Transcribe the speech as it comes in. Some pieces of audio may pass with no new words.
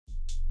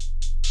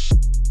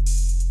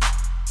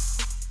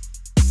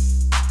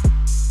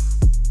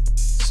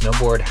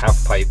snowboard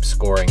halfpipe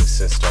scoring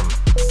system.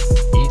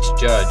 Each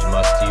judge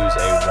must use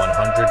a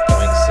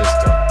 100-point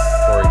system,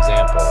 for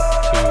example,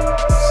 2,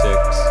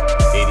 6,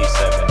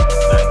 87,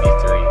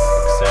 93,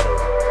 etc.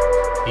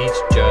 Each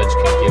judge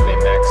can give a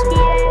maximum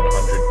of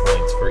 100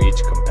 points for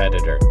each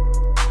competitor.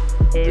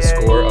 The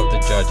score of the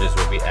judges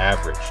will be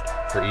averaged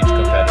for each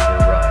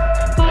competitor run,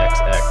 and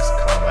XX,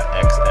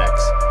 XX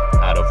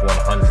out of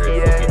 100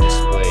 will be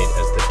displayed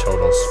as the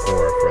total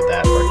score for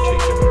that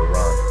particular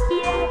run.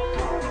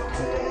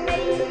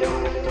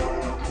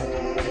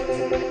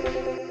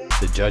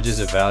 The judges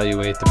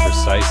evaluate the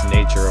precise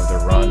nature of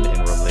the run in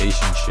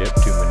relationship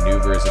to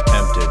maneuvers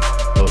attempted,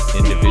 both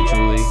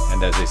individually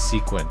and as a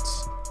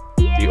sequence.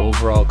 The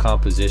overall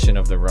composition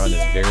of the run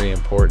is very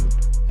important,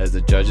 as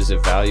the judges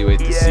evaluate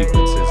the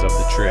sequences of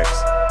the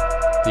tricks,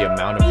 the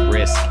amount of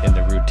risk in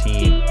the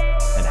routine,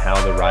 and how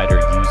the rider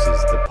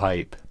uses the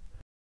pipe.